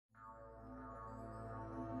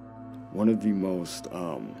One of the most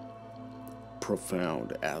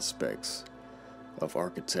profound aspects of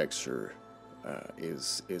architecture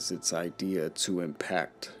is its idea to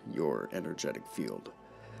impact your energetic field,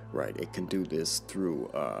 right? It can do this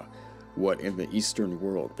through what in the Eastern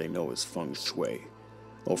world they know as Feng Shui.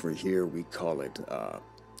 Over here we call it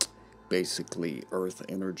basically earth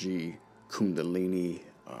energy, kundalini,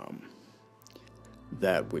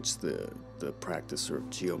 that which the practicer of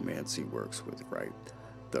geomancy works with, right?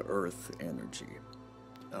 The earth energy.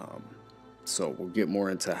 So we'll get more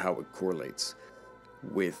into how it correlates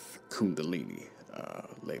with kundalini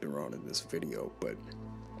later on in this video, but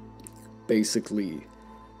basically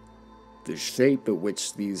the shape at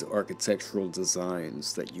which these architectural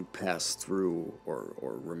designs that you pass through or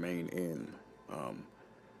remain in,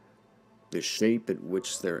 the shape at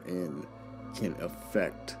which they're in can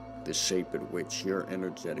affect the shape at which your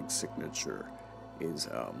energetic signature is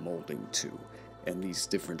molding to. And these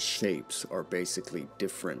different shapes are basically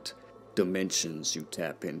different dimensions you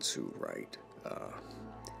tap into, right?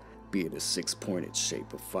 Be it a 6-pointed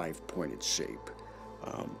shape, a 5-pointed shape,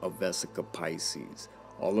 a Vesica Pisces.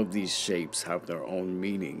 All of these shapes have their own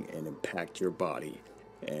meaning and impact your body,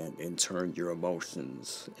 and in turn your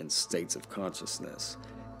emotions and states of consciousness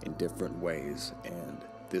in different ways. And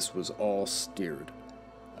this was all steered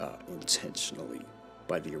intentionally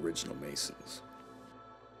by the original Masons.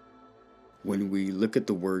 When we look at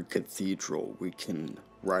the word cathedral, we can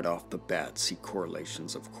right off the bat see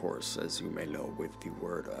correlations, of course, as you may know, with the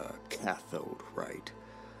word cathode, right?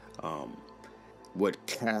 What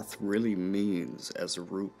cath really means as a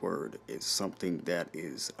root word is something that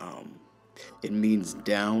is, it means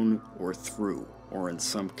down or through, or in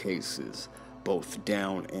some cases, both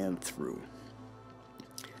down and through.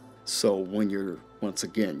 So when you're, once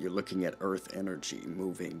again, you're looking at earth energy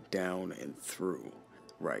moving down and through,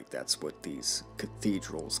 right? That's what these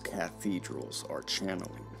cathedrals are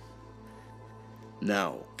channeling.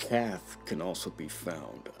 Now, cath can also be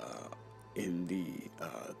found in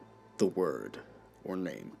the word or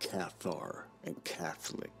name Cathar and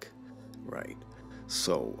Catholic, right?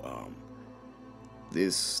 So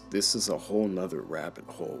this is a whole nother rabbit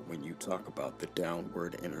hole when you talk about the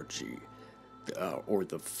downward energy or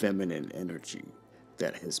the feminine energy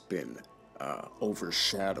that has been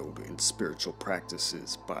overshadowed in spiritual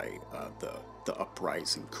practices by the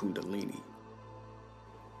uprising kundalini.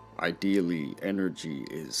 Ideally, energy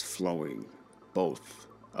is flowing both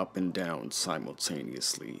up and down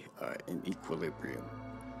simultaneously in equilibrium,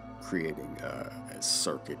 creating a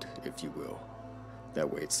circuit, if you will. That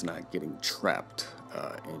way it's not getting trapped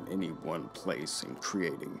in any one place and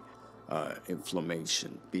creating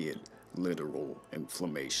inflammation, be it literal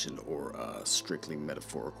inflammation or strictly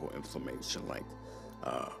metaphorical inflammation, like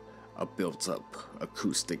a built-up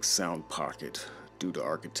acoustic sound pocket due to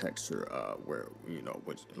architecture, where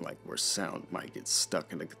where sound might get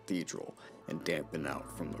stuck in a cathedral and dampen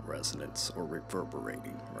out from the resonance or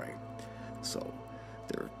reverberating, right? So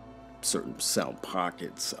there are certain sound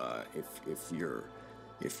pockets.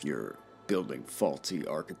 If you're building faulty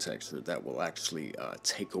architecture, that will actually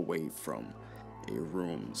take away from a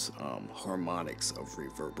room's harmonics of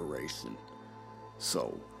reverberation.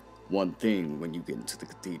 So one thing when you get into the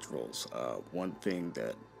cathedrals, one thing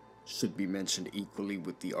that should be mentioned equally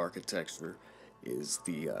with the architecture is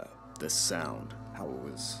the sound, how it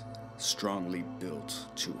was strongly built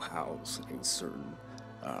to house a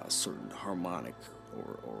certain harmonic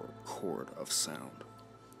or chord of sound.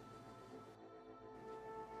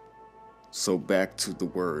 So back to the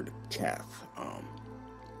word cath.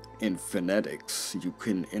 In phonetics, you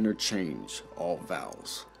can interchange all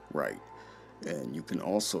vowels, right? And you can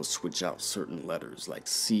also switch out certain letters like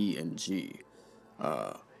C and G.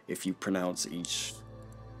 If you pronounce each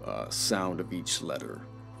sound of each letter,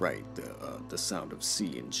 right, the sound of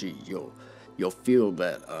C and G, you'll feel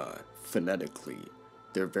that phonetically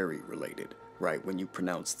they're very related, right? When you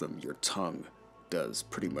pronounce them, your tongue does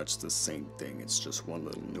pretty much the same thing. It's just one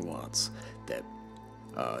little nuance that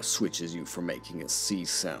switches you from making a C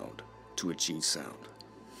sound to a G sound.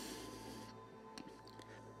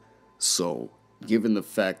 So, given the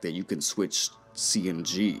fact that you can switch C and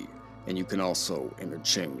G, and you can also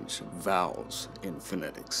interchange vowels in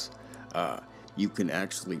phonetics, you can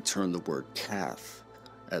actually turn the word cath,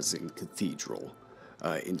 as in cathedral,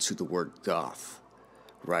 into the word goth,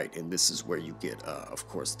 right? And this is where you get, of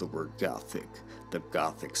course, the word Gothic, the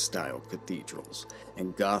Gothic style cathedrals.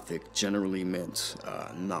 And Gothic generally meant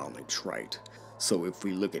knowledge, right? So if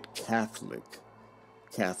we look at Catholic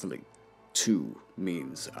too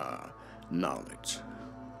means knowledge.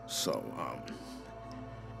 So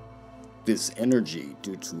this energy,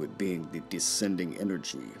 due to it being the descending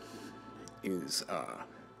energy, is,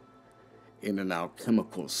 in an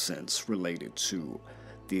alchemical sense, related to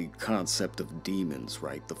the concept of demons,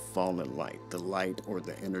 right? The fallen light, the light or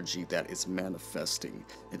the energy that is manifesting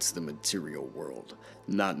into the material world.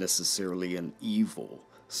 Not necessarily an evil,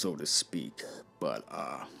 so to speak, but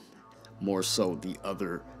more so the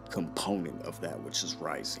other component of that which is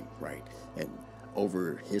rising, right? And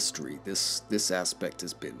over history, this aspect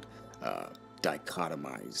has been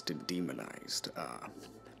dichotomized and demonized,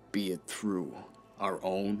 be it through our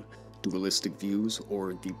own dualistic views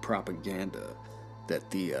or the propaganda that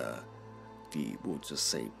the we'll just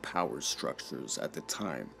say power structures at the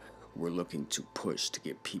time were looking to push to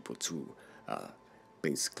get people to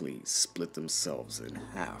basically split themselves in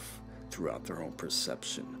half throughout their own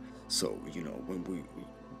perception. So when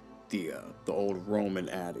the old Roman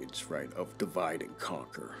adage, right, of divide and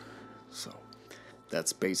conquer. So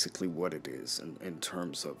that's basically what it is in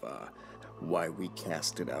terms of why we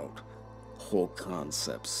casted out whole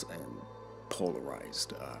concepts and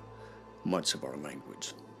polarized much of our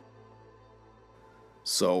language.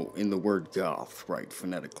 So in the word goth, right,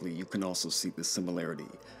 phonetically, you can also see the similarity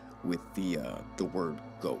with the word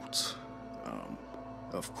goat,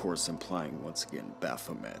 of course implying once again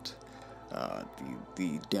Baphomet,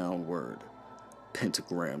 the downward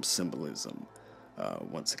pentagram symbolism,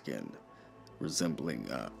 once again resembling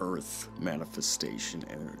earth manifestation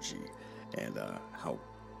energy, and how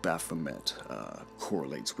Baphomet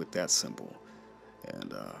correlates with that symbol.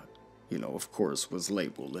 And of course, was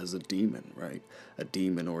labeled as a demon, right? A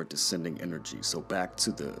demon or a descending energy. So back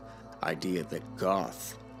to the idea that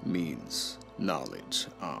goth means knowledge.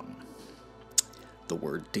 The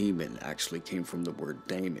word demon actually came from the word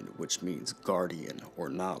daemon, which means guardian or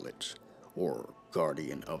knowledge, or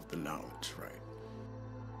guardian of the knowledge, right?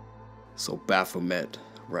 So Baphomet,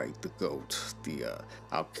 right, the goat, the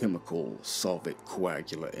alchemical solvent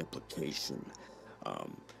coagula implication,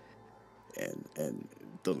 and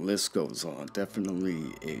the list goes on.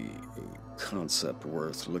 Definitely a concept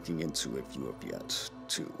worth looking into if you have yet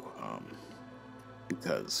to,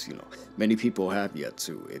 because many people have yet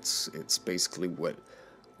to. It's basically what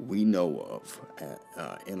we know of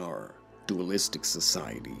in our dualistic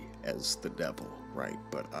society as the devil, right?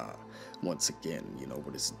 But once again,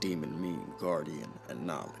 what does demon mean? Guardian and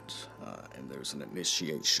knowledge, and there's an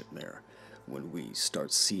initiation there when we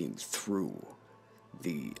start seeing through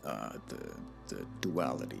the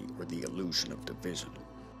duality or the illusion of division.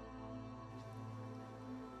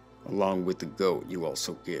 Along with the goat, you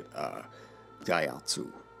also get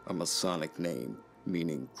Gayatsu, a Masonic name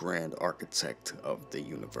meaning grand architect of the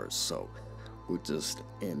universe. So we'll just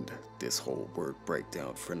end this whole word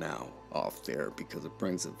breakdown for now off there, because it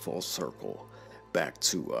brings it full circle back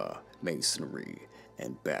to masonry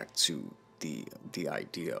and back to the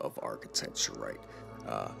idea of architecture, right?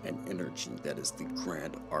 An energy that is the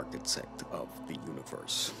grand architect of the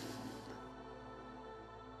universe.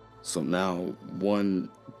 So now, one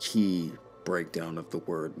key breakdown of the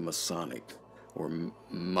word Masonic, or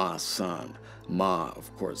Masan. Ma,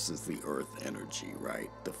 of course, is the earth energy, right?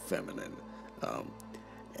 The feminine.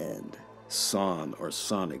 And son or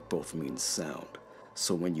sonic both mean sound.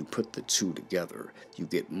 So when you put the two together, you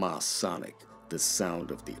get Masonic, the sound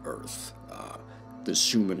of the earth. The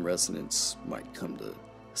Schumann resonance might come to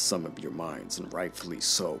some of your minds, and rightfully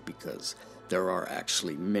so, because there are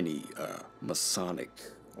actually many Masonic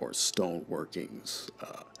or stone workings,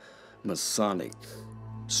 Masonic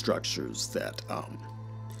structures that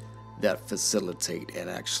facilitate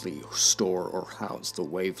and actually store or house the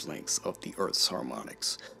wavelengths of the Earth's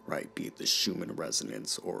harmonics, right? Be it the Schumann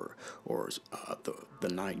resonance or the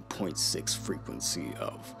 9.6 frequency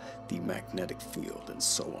of the magnetic field, and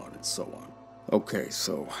so on and so on. Okay,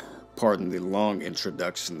 so pardon the long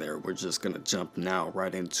introduction there. We're just going to jump now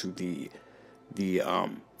right into the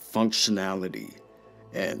functionality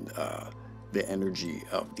and the energy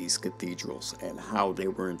of these cathedrals, and how they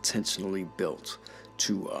were intentionally built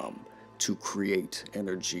to create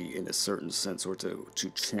energy in a certain sense, or to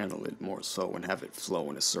channel it more so and have it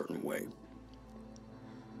flow in a certain way.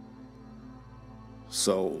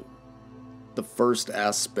 So the first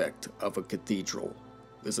aspect of a cathedral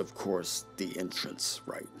is, of course, the entrance,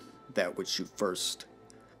 right? That which you first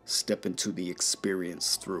step into the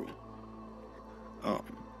experience through.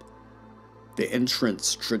 The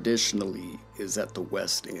entrance traditionally is at the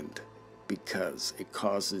west end, because it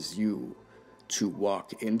causes you to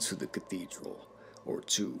walk into the cathedral, or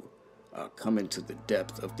to come into the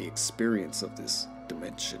depth of the experience of this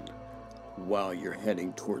dimension while you're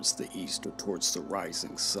heading towards the east, or towards the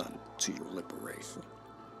rising sun, to your liberation.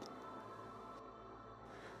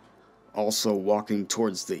 Also, walking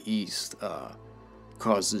towards the east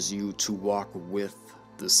causes you to walk with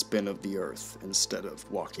the spin of the earth instead of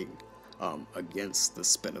walking against the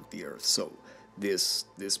spin of the earth. So this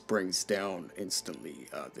brings down instantly.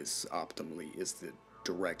 This optimally is the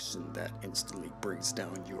direction that instantly brings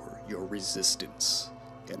down your resistance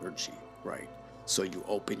energy, right? So you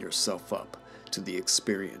open yourself up to the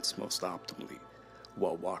experience most optimally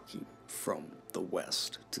while walking from the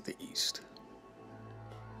west to the east.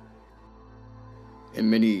 In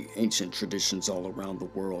many ancient traditions all around the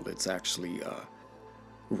world, it's actually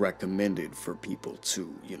recommended for people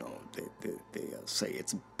to, they say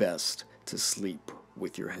it's best to sleep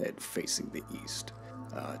with your head facing the east,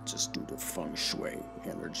 just due to Feng Shui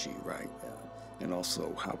energy, right? And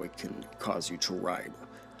also how it can cause you to ride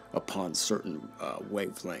upon certain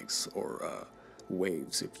wavelengths or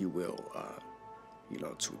waves, if you will,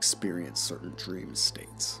 to experience certain dream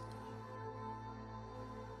states.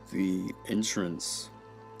 The entrance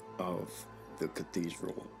of the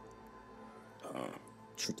cathedral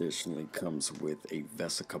traditionally comes with a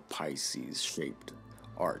Vesica Pisces shaped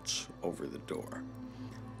arch over the door.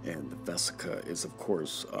 And the Vesica is, of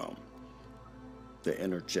course, the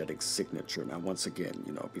energetic signature. Now, once again,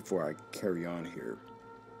 before I carry on here,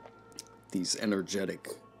 these energetic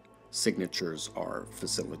signatures are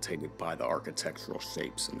facilitated by the architectural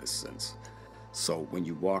shapes in this sense. So when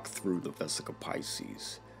you walk through the Vesica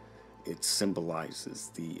Pisces, it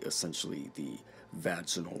symbolizes essentially the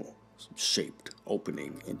vaginal shaped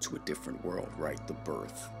opening into a different world, right? The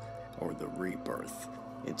birth or the rebirth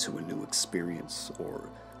into a new experience, or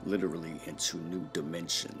literally into new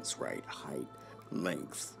dimensions, right? Height,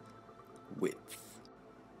 length, width.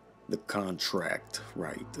 The contract,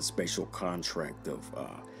 right? The spatial contract of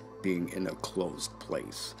being in a closed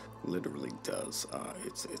place literally does.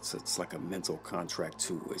 It's like a mental contract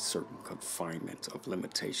to a certain confinement of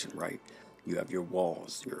limitation, right? You have your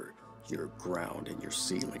walls, your ground, and your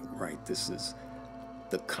ceiling, right? This is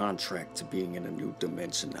the contract to being in a new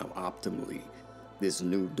dimension. Now, optimally, this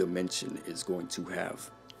new dimension is going to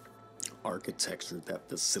have architecture that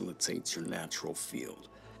facilitates your natural field.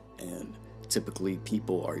 And typically,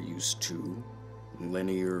 people are used to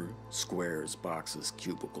linear squares, boxes,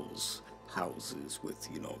 cubicles, houses with,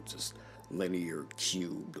 just linear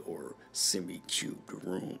cubed or semi-cubed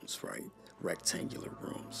rooms, right? Rectangular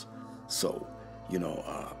rooms. So,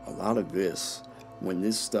 a lot of this, when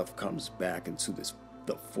this stuff comes back into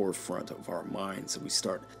the forefront of our minds and we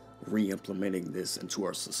start re-implementing this into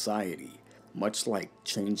our society, much like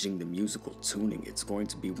changing the musical tuning, it's going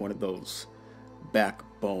to be one of those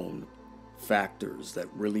backbone factors that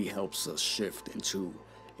really helps us shift into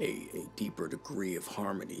a deeper degree of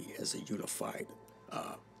harmony as a unified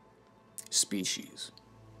species.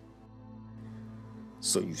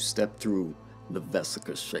 So you step through the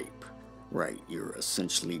Vesica shape, right? You're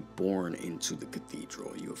essentially born into the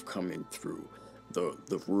cathedral. You have come in through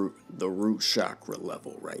the root chakra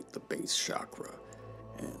level, right? The base chakra,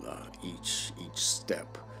 and each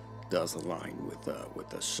step does align with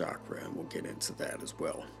a chakra, and we'll get into that as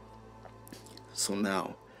well. So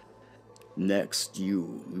now, next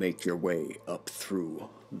you make your way up through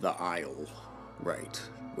the aisle, right?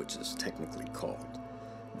 Which is technically called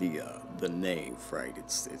the nave, right?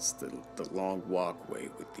 It's the long walkway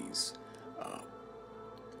with these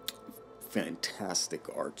fantastic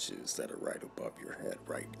arches that are right above your head,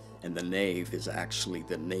 right? And the nave is actually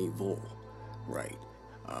the navel, right?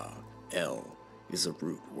 L is a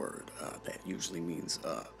root word that usually means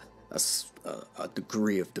a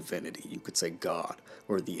degree of divinity. You could say God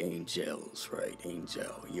or the angels, right?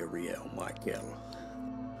 Angel, Uriel, Michael.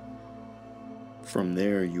 From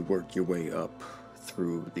there, you work your way up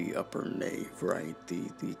through the upper nave, right?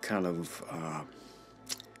 The kind of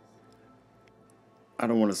I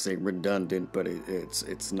don't want to say redundant, but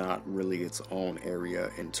it's not really its own area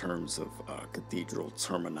in terms of cathedral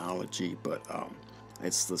terminology, but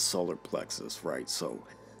it's the solar plexus, right? So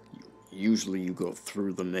usually you go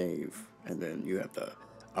through the nave, and then you have the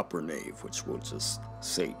upper nave, which we'll just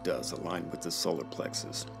say does align with the solar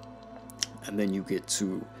plexus. And then you get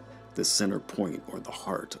to the center point, or the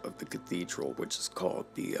heart of the cathedral, which is called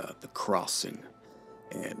the crossing.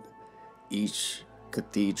 And each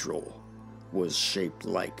cathedral was shaped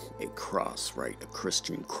like a cross, right? A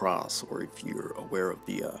Christian cross, or if you're aware of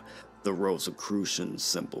the Rosicrucian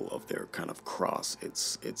symbol of their kind of cross,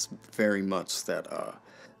 it's very much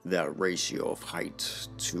that ratio of height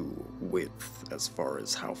to width as far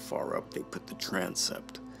as how far up they put the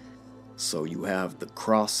transept. So you have the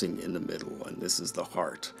crossing in the middle, and this is the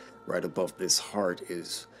heart. Right above this heart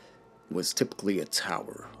was typically a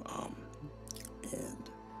tower, and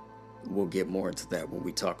we'll get more into that when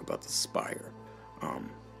we talk about the spire.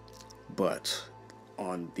 But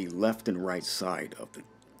on the left and right side of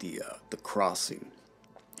the crossing,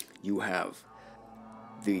 you have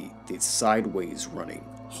the sideways running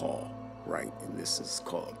hall, right? And this is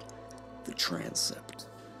called the transept.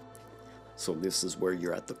 So this is where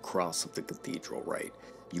you're at the cross of the cathedral, right?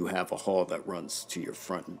 You have a hall that runs to your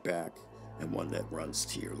front and back, and one that runs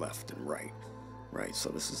to your left and right, right? So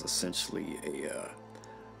this is essentially a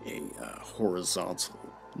horizontal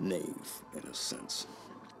nave in a sense.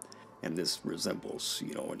 And this resembles,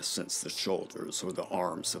 you know, in a sense, the shoulders or the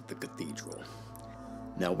arms of the cathedral.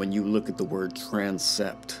 Now, when you look at the word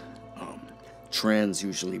transept, trans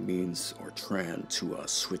usually means, or tran, to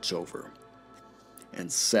switch over. And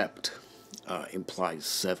sept implies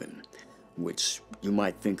seven, which you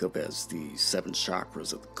might think of as the seven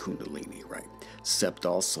chakras of the Kundalini, right? Sept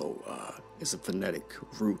also is a phonetic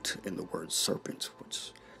root in the word serpent,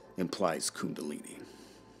 which implies Kundalini.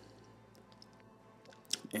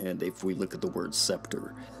 And if we look at the word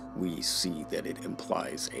scepter, we see that it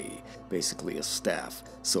implies basically a staff.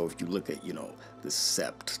 So if you look at, you know, the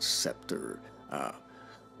scepter,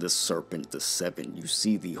 the serpent, the seven, you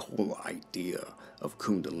see the whole idea of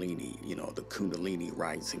Kundalini, you know, the Kundalini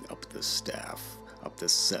rising up the staff, up the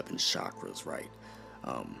seven chakras, right?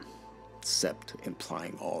 Sept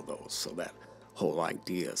implying all those. So that whole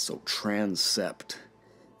idea. So transept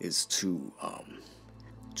is to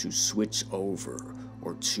switch over,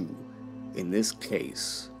 or to, in this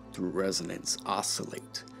case, through resonance,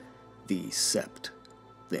 oscillate the sept,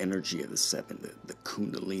 the energy of the seven, the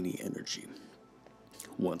Kundalini energy.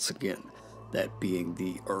 Once again, that being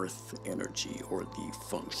the earth energy or the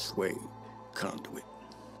Feng Shui conduit.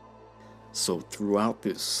 So throughout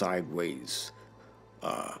this sideways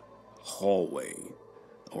hallway,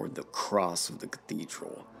 or the cross of the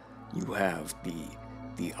cathedral, you have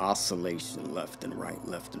the oscillation left and right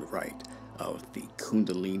of the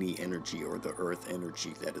Kundalini energy, or the earth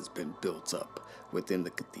energy that has been built up within the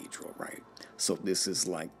cathedral, right? So this is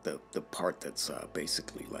like the part that's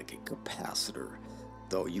basically like a capacitor,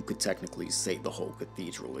 though you could technically say the whole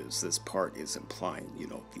cathedral is. This part is implying, you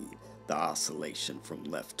know, the oscillation from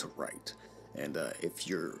left to right. And if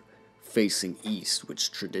you're facing east,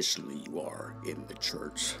 which traditionally you are in the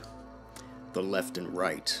church, the left and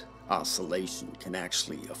right oscillation can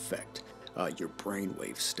actually affect your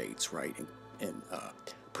brainwave states, right? And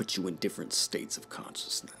put you in different states of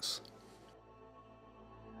consciousness.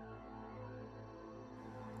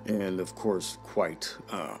 And of course, quite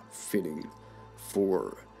fitting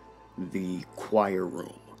for the choir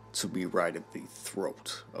room to be right at the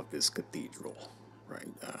throat of this cathedral, right?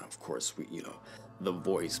 Of course, the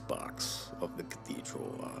voice box of the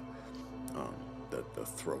cathedral, the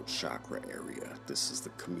throat chakra area. This is the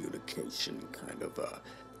communication kind of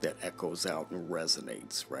that echoes out and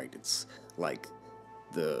resonates, right? It's like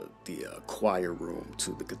the choir room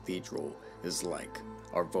to the cathedral is like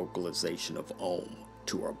our vocalization of Om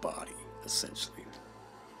to our body, essentially.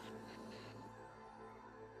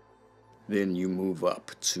 Then you move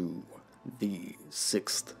up to the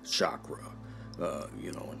sixth chakra,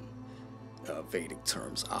 in Vedic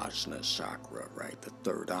terms, Ajna chakra, right? The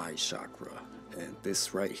third eye chakra. And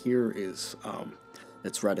this right here is,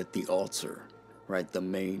 it's right at the altar, right? The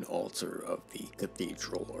main altar of the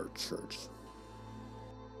cathedral or church.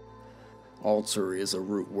 Altar is a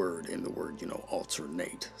root word in the word,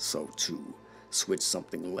 alternate. So to switch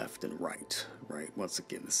something left and right, right? Once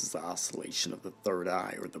again, this is the oscillation of the third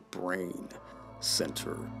eye or the brain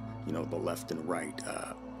center, the left and right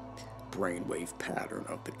brainwave pattern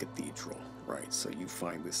of the cathedral, right? So you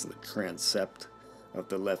find this in the transept of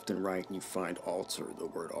the left and right, and you find altar, the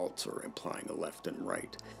word altar implying a left and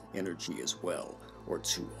right energy as well, or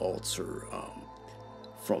to alter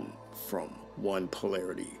from one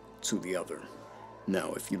polarity to the other.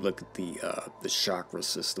 Now, if you look at the chakra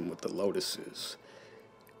system with the lotuses,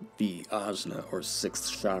 the ajna or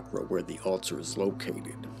sixth chakra, where the altar is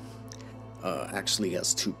located, actually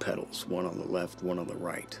has two petals, one on the left, one on the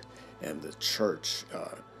right, and the church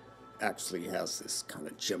actually has this kind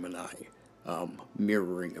of Gemini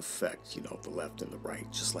mirroring effect, the left and the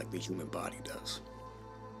right, just like the human body does.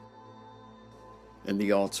 And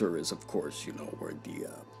the altar is, of course, where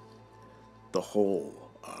the whole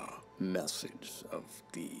message of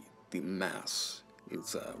the mass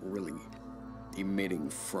is really emitting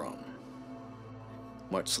from,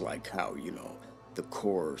 much like how the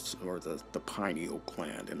core or the pineal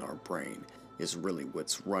gland in our brain is really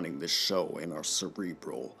what's running the show in our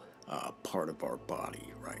cerebral part of our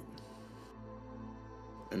body, right?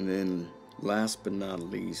 And then last but not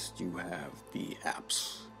least, you have the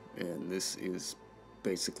apse, and this is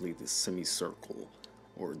basically the semicircle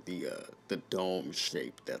or the dome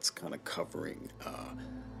shape that's kind of covering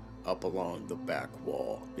up along the back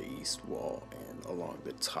wall, the east wall, and along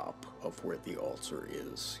the top of where the altar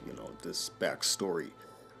is. You know, this back story,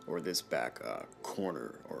 or this back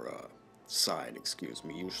corner, or side, excuse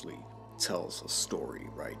me, usually tells a story,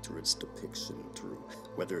 right, through its depiction, through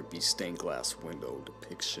whether it be stained glass window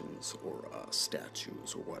depictions or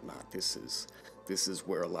statues or whatnot. This is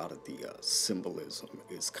where a lot of the symbolism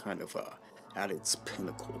is kind of at its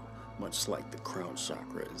pinnacle, much like the crown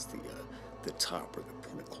chakra is the top or the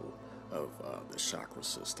pinnacle of the chakra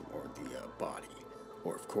system, or the body,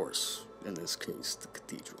 or of course, in this case, the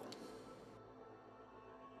cathedral.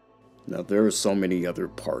 Now, there are so many other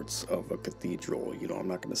parts of a cathedral. You know, I'm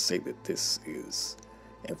not going to say that this is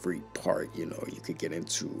every part. You know, you could get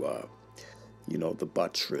into, you know, the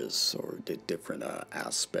buttress, or the different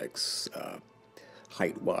aspects,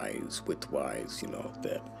 height-wise, width-wise, you know,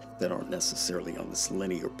 that aren't necessarily on this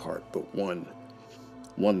linear part. But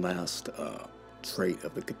one last trait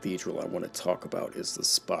of the cathedral I want to talk about is the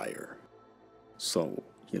spire. So,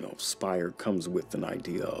 you know, spire comes with an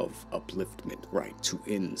idea of upliftment, right, to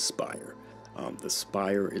inspire. The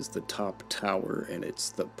spire is the top tower, and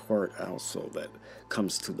it's the part also that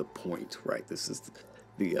comes to the point, right? This is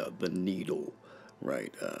the needle,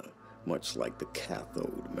 right? Much like the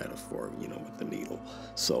cathode metaphor, you know, with the needle.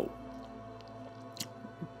 So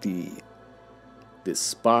the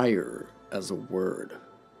spire as a word,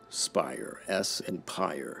 spire, S and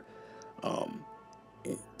pyre,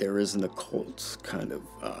 there is an occult kind of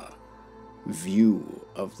view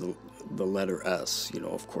of the letter S. You know,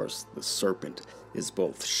 of course, the serpent is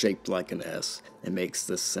both shaped like an S and makes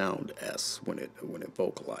the sound S when it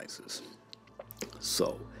vocalizes.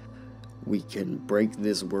 So we can break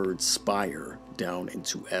this word spire down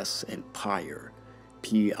into S and pyre,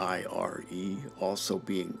 P-I-R-E, also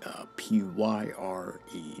being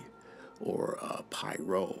P-Y-R-E, or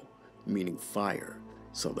pyro, meaning fire.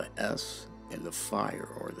 So the S and the fire,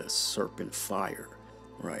 or the serpent fire,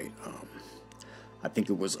 right? I think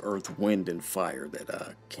it was Earth, Wind, and Fire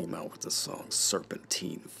that came out with the song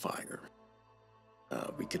Serpentine Fire.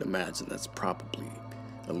 We can imagine that's probably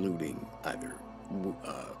alluding either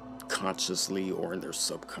consciously or in their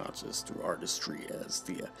subconscious through artistry as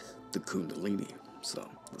the Kundalini. So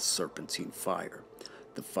the serpentine fire,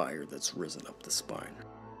 the fire that's risen up the spine.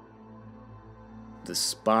 The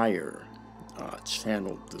spire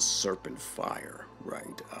channeled the serpent fire,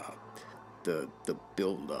 right? The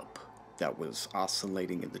buildup that was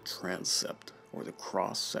oscillating in the transept, or the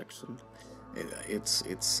cross section.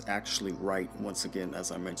 It's actually right, once again,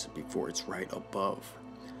 as I mentioned before, it's right above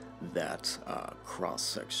that cross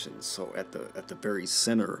section. So at the very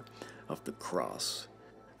center of the cross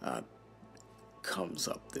comes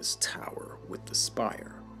up this tower with the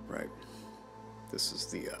spire, right? This is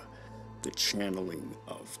the channeling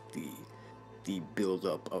of the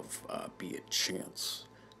buildup of be it chants,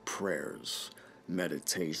 prayers,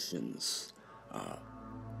 meditations,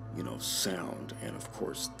 you know, sound, and of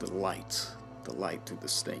course the light through the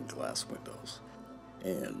stained glass windows.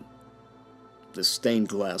 And the stained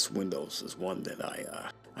glass windows is one that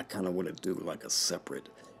I kind of want to do like a separate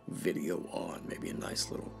video on, maybe a nice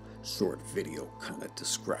little short video kind of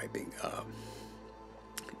describing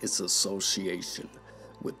its association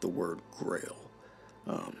with the word grail,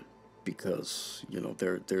 because, you know,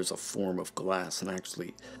 there's a form of glass, and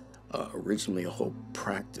actually originally a whole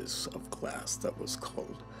practice of glass that was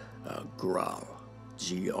called Graal,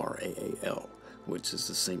 G-R-A-A-L, which is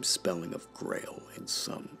the same spelling of grail in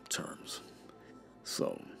some terms.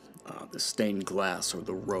 So the stained glass, or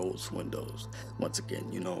the rose windows, once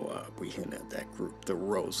again, you know, we hint at that group, the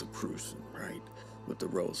Rosicrucian, right, with the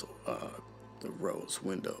rose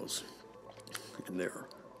windows, and their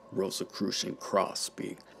Rosicrucian cross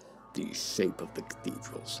being the shape of the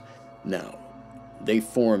cathedrals. Now, they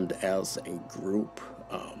formed as a group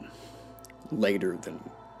later than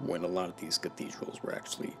when a lot of these cathedrals were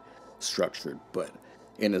actually structured, but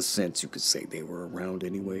in a sense you could say they were around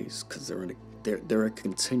anyways, because they're a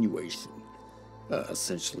continuation,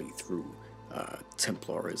 essentially, through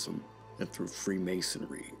Templarism and through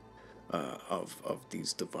Freemasonry, of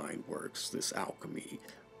these divine works, this alchemy,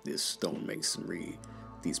 this stonemasonry,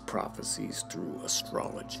 these prophecies through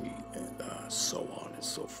astrology, and so on and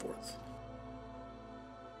so forth.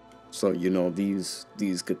 So, you know, these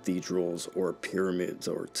cathedrals or pyramids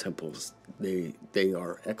or temples, they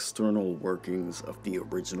are external workings of the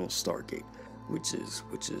original Stargate, which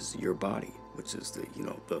is your body, which is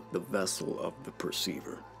the vessel of the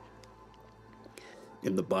perceiver.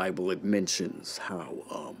 In the Bible, it mentions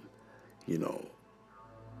how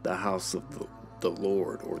the house of the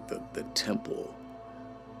Lord, or the temple,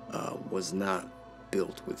 was not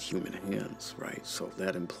built with human hands, right? So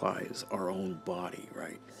that implies our own body,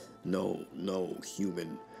 right? No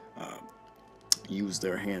human used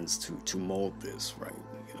their hands to mold this, right?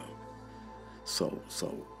 You know,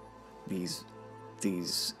 so these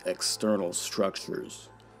external structures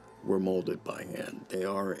were molded by hand. They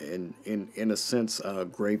are, in a sense,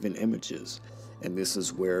 graven images. And this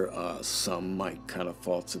is where some might kind of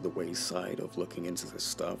fall to the wayside of looking into this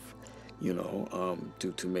stuff, you know,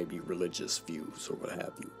 due to maybe religious views or what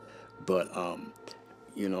have you. But,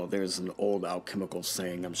 you know, there's an old alchemical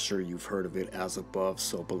saying, I'm sure you've heard of it, as above,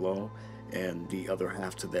 so below. And the other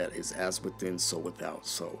half to that is as within, so without.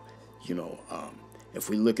 So, you know, if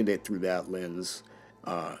we look at it through that lens,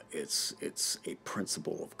 it's a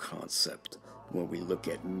principle of concept when we look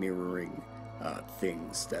at mirroring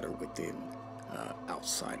things that are within,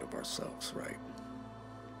 outside of ourselves, right?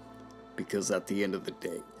 Because at the end of the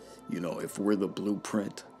day, you know, if we're the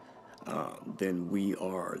blueprint, then we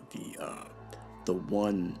are the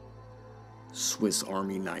one Swiss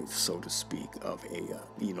Army knife, so to speak, of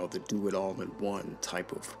a you know, the do-it-all-in-one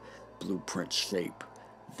type of blueprint shape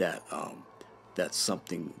that that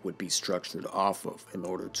something would be structured off of in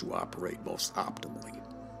order to operate most optimally.